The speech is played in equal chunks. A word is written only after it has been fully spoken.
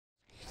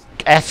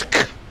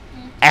Ask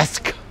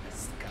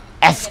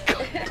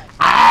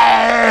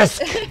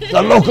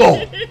the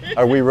local.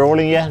 Are we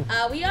rolling yet?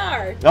 We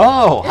are.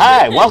 Oh,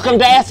 hi. Welcome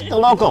to Ask the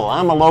Local.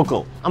 I'm a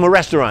local. I'm a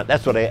restaurant.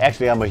 That's what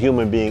I'm a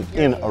human being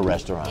in a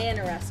restaurant. In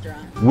a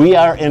restaurant. We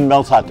are in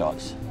Mel's Hot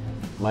Dogs.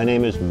 My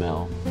name is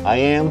Mel. I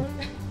am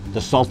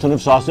the Sultan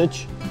of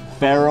Sausage,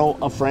 Pharaoh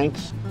of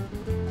Franks,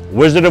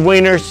 Wizard of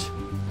Wieners.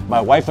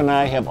 My wife and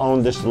I have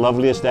owned this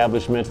lovely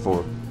establishment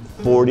for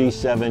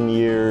 47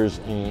 years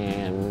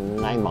and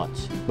 9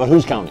 months. But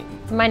who's counting?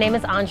 My name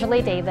is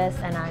Anjali Davis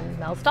and I'm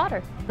Mel's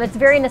daughter. It's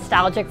very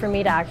nostalgic for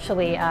me to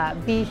actually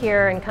be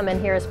here and come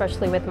in here,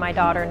 especially with my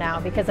daughter now,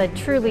 because I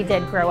truly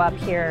did grow up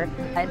here.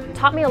 It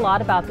taught me a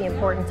lot about the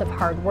importance of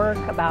hard work,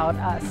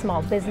 about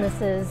small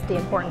businesses, the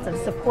importance of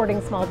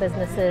supporting small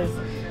businesses,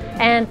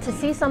 and to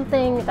see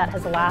something that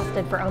has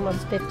lasted for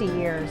almost 50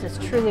 years is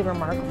truly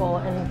remarkable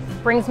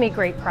and brings me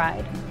great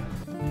pride.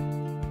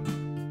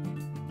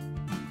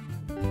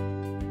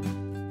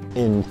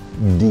 In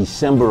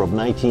December of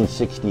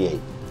 1968,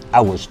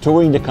 I was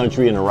touring the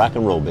country in a rock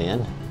and roll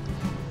band,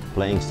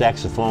 playing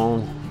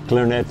saxophone,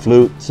 clarinet,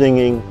 flute,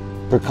 singing,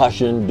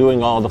 percussion,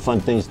 doing all the fun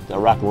things that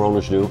rock and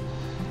rollers do.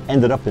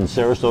 Ended up in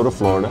Sarasota,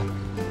 Florida.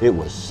 It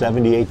was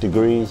 78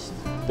 degrees.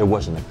 There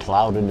wasn't a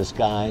cloud in the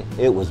sky.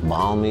 It was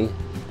balmy,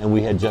 and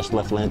we had just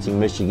left Lansing,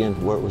 Michigan,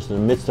 where it was in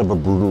the midst of a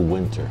brutal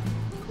winter.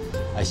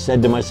 I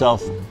said to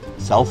myself,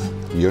 "Self,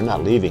 you're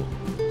not leaving."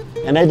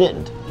 And I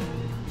didn't.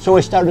 So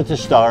I started to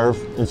starve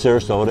in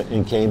Sarasota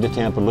and came to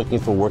Tampa looking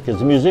for work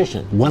as a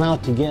musician. Went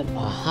out to get a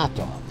hot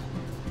dog.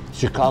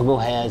 Chicago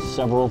has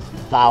several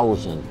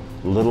thousand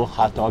little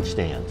hot dog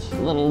stands,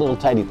 little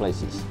tiny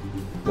places.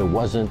 There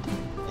wasn't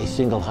a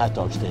single hot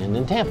dog stand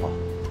in Tampa.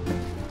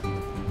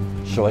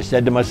 So I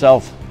said to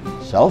myself,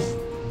 "Self,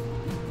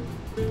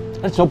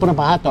 let's open up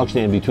a hot dog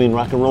stand between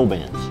rock and roll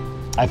bands."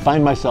 I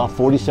find myself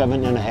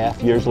 47 and a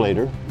half years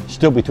later,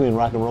 still between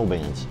rock and roll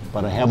bands.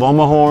 But I have all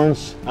my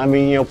horns. I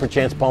mean, you know,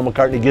 perchance Paul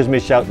McCartney gives me a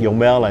shout, "Yo,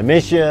 Mel, I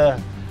miss you."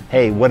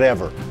 Hey,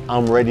 whatever,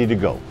 I'm ready to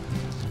go.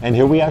 And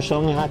here we are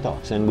selling hot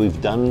dogs, and we've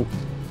done,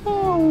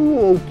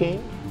 okay.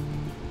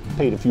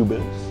 Paid a few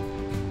bills,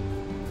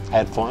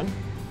 had fun,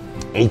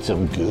 ate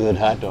some good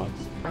hot dogs.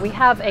 We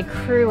have a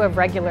crew of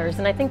regulars,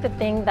 and I think the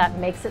thing that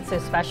makes it so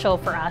special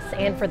for us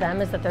and for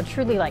them is that they're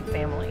truly like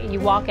family. You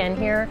walk in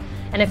here,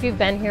 and if you've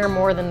been here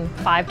more than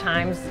 5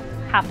 times,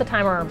 half the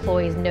time our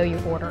employees know you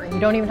order, and you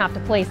don't even have to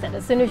place it.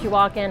 As soon as you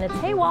walk in, it's,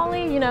 "Hey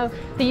Wally," you know,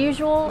 the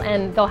usual,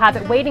 and they'll have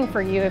it waiting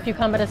for you if you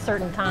come at a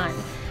certain time.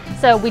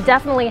 So we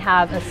definitely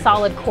have a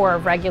solid core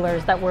of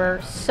regulars that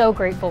we're so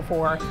grateful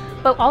for.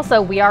 But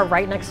also we are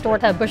right next door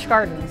to Busch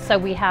Gardens, so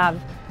we have,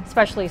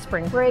 especially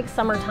spring break,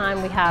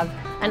 summertime, we have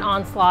an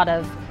onslaught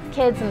of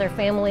kids and their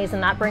families,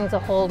 and that brings a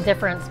whole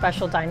different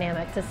special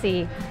dynamic to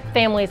see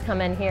families come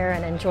in here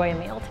and enjoy a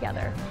meal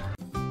together.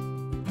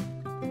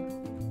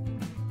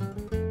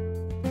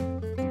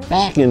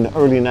 Back in the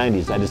early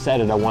 90s, I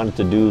decided I wanted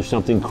to do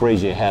something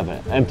crazy. I have an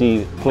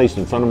empty place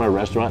in front of my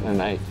restaurant,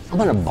 and I'm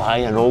gonna buy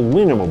an old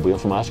Wienermobile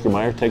from Oscar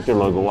Mayer, take their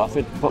logo off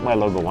it, put my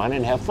logo on it,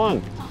 and have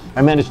fun.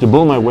 I managed to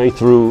bull my way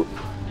through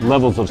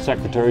levels of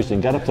secretaries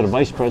and got up to the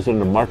vice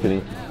president of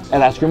marketing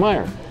at Oscar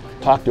Mayer.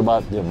 Talked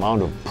about the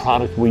amount of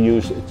product we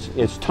use.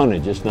 It's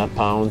tonnage, it's not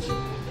pounds.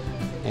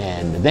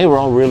 And they were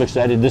all real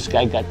excited. This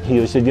guy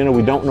he said, "You know,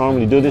 we don't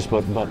normally do this,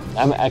 but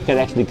I could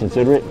actually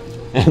consider it."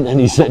 And then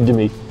he said to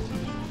me,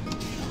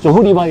 "So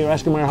who do you buy your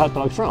Oscar Mayer hot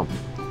dogs from?"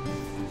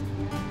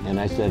 And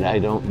I said, "I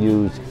don't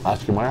use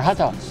Oscar Mayer hot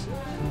dogs."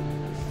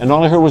 And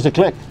all I heard was a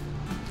click.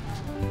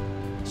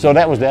 So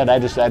that was that. I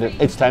decided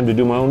it's time to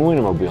do my own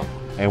Wienermobile.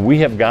 And we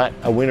have got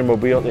a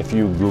Wienermobile. If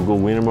you Google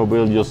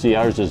Wienermobile, you'll see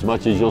ours as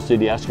much as you'll see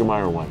the Oscar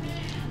Mayer one.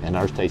 And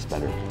ours tastes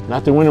better.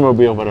 Not the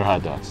Wienermobile, but our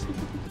hot dogs.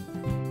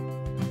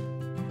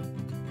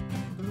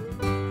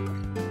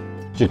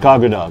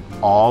 Chicago dog,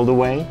 all the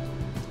way.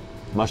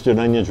 Mustard,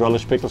 onions,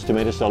 relish, pickles,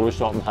 tomatoes, celery,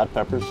 salt, and hot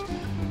peppers.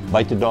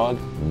 Bite the dog,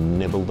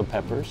 nibble the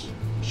peppers,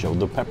 show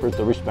the peppers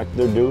the respect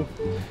they're due.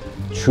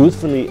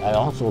 Truthfully, I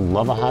also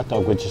love a hot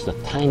dog with just a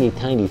tiny,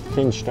 tiny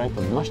thin stripe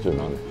of mustard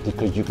on it,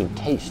 because you can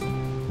taste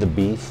the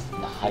beef,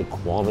 the high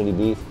quality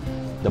beef,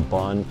 the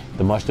bun.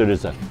 The mustard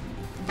is a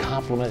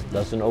compliment,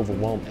 doesn't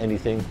overwhelm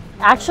anything.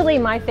 Actually,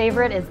 my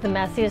favorite is the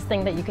messiest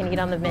thing that you can eat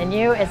on the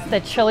menu. It's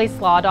the chili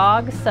slaw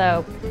dog.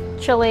 So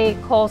chili,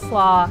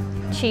 coleslaw,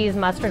 cheese,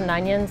 mustard, and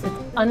onions. It's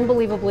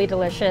unbelievably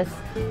delicious.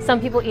 Some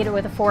people eat it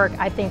with a fork.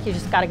 I think you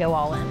just gotta go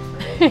all in.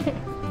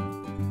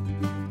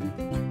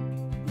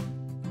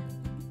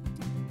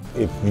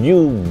 If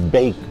you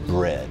bake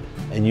bread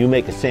and you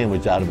make a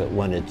sandwich out of it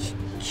when it's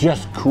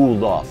just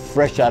cooled off,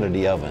 fresh out of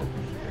the oven,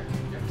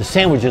 the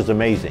sandwich is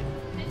amazing.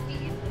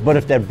 But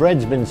if that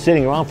bread's been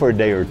sitting around for a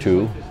day or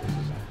two,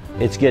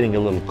 it's getting a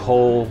little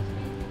cold,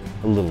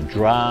 a little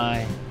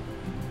dry.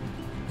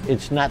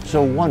 It's not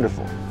so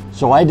wonderful.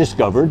 So I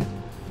discovered,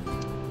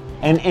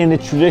 and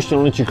it's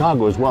traditional in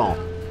Chicago as well,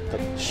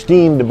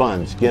 steam the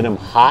buns, get them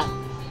hot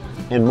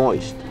and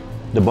moist.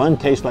 The bun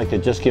tastes like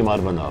it just came out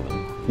of an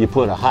oven. You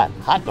put a hot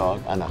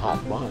dog on a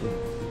hot bun,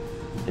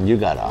 and you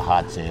got a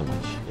hot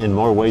sandwich in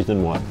more ways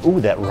than one. Ooh,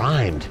 that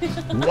rhymed.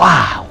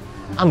 Wow,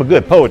 I'm a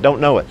good poet, don't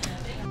know it.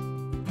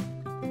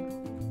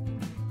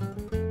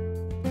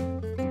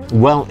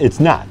 Well, it's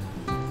not.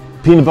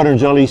 Peanut butter and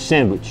jelly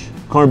sandwich,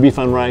 corned beef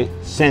on rye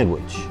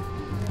sandwich,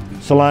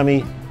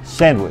 salami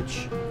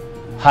sandwich,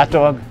 hot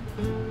dog.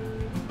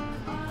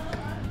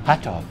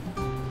 Hot dog.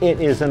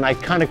 It is an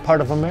iconic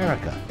part of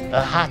America,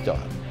 a hot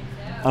dog.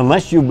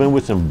 Unless you've been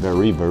with some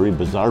very, very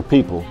bizarre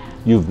people,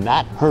 you've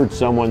not heard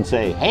someone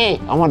say, hey,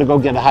 I want to go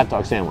get a hot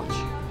dog sandwich.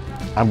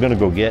 I'm going to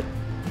go get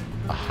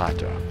a hot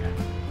dog.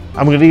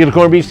 I'm going to get a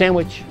corned beef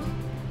sandwich.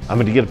 I'm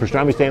going to get a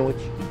pastrami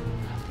sandwich.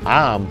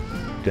 I'm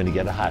going to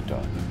get a hot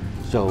dog.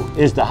 So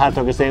is the hot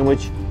dog a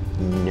sandwich?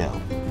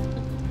 No.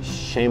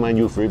 Shame on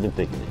you for even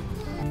thinking it.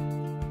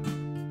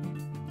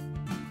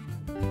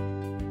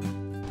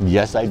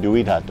 Yes, I do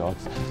eat hot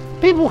dogs.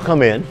 People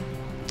come in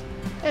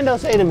and they'll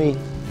say to me,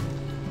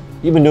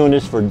 you've been doing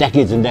this for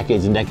decades and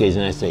decades and decades,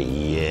 and I say,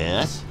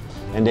 yes.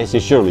 And they say,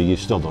 Shirley, you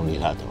still don't eat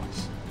hot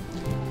dogs.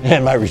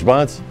 And my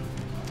response,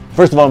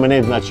 first of all, my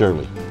name's not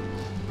Shirley.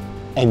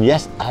 And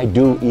yes, I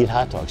do eat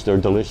hot dogs. They're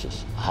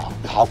delicious.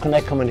 How can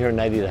I come in here and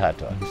not eat a hot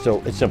dog?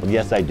 So it's simple,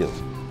 yes, I do.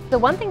 The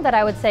one thing that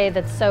I would say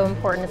that's so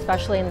important,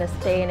 especially in this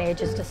day and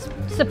age, is to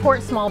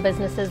support small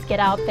businesses,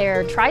 get out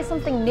there, try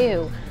something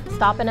new,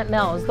 stop in at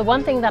Mills. The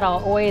one thing that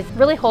I'll always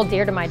really hold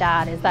dear to my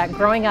dad is that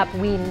growing up,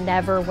 we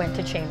never went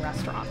to chain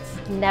restaurants,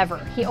 never.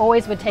 He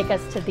always would take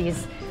us to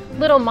these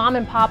little mom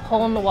and pop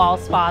hole in the wall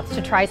spots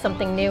to try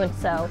something new, and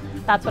so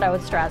that's what I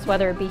would stress,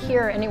 whether it be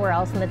here or anywhere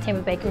else in the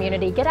Tampa Bay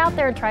community, get out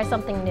there and try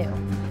something new.